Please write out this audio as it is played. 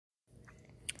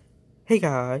Hey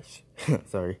guys,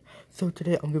 sorry. So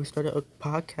today I'm gonna start a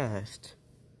podcast.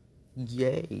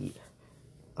 Yay!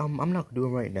 I'm not gonna do it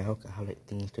right now. 'Cause I have like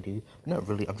things to do. Not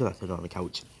really. I'm just gonna sit on the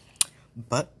couch.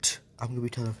 But I'm gonna be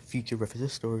telling future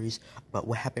references stories about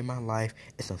what happened in my life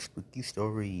and some spooky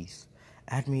stories.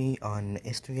 Add me on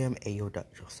Instagram,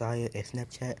 ayo.josiah, and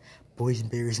Snapchat,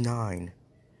 boysandbears9.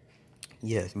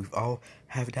 Yes, we've all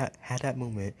had that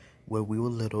moment where we were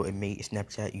little and made a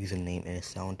Snapchat username and it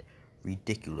sounded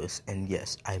ridiculous. And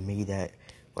yes, I made that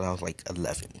when I was like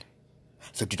 11.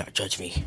 So do not judge me.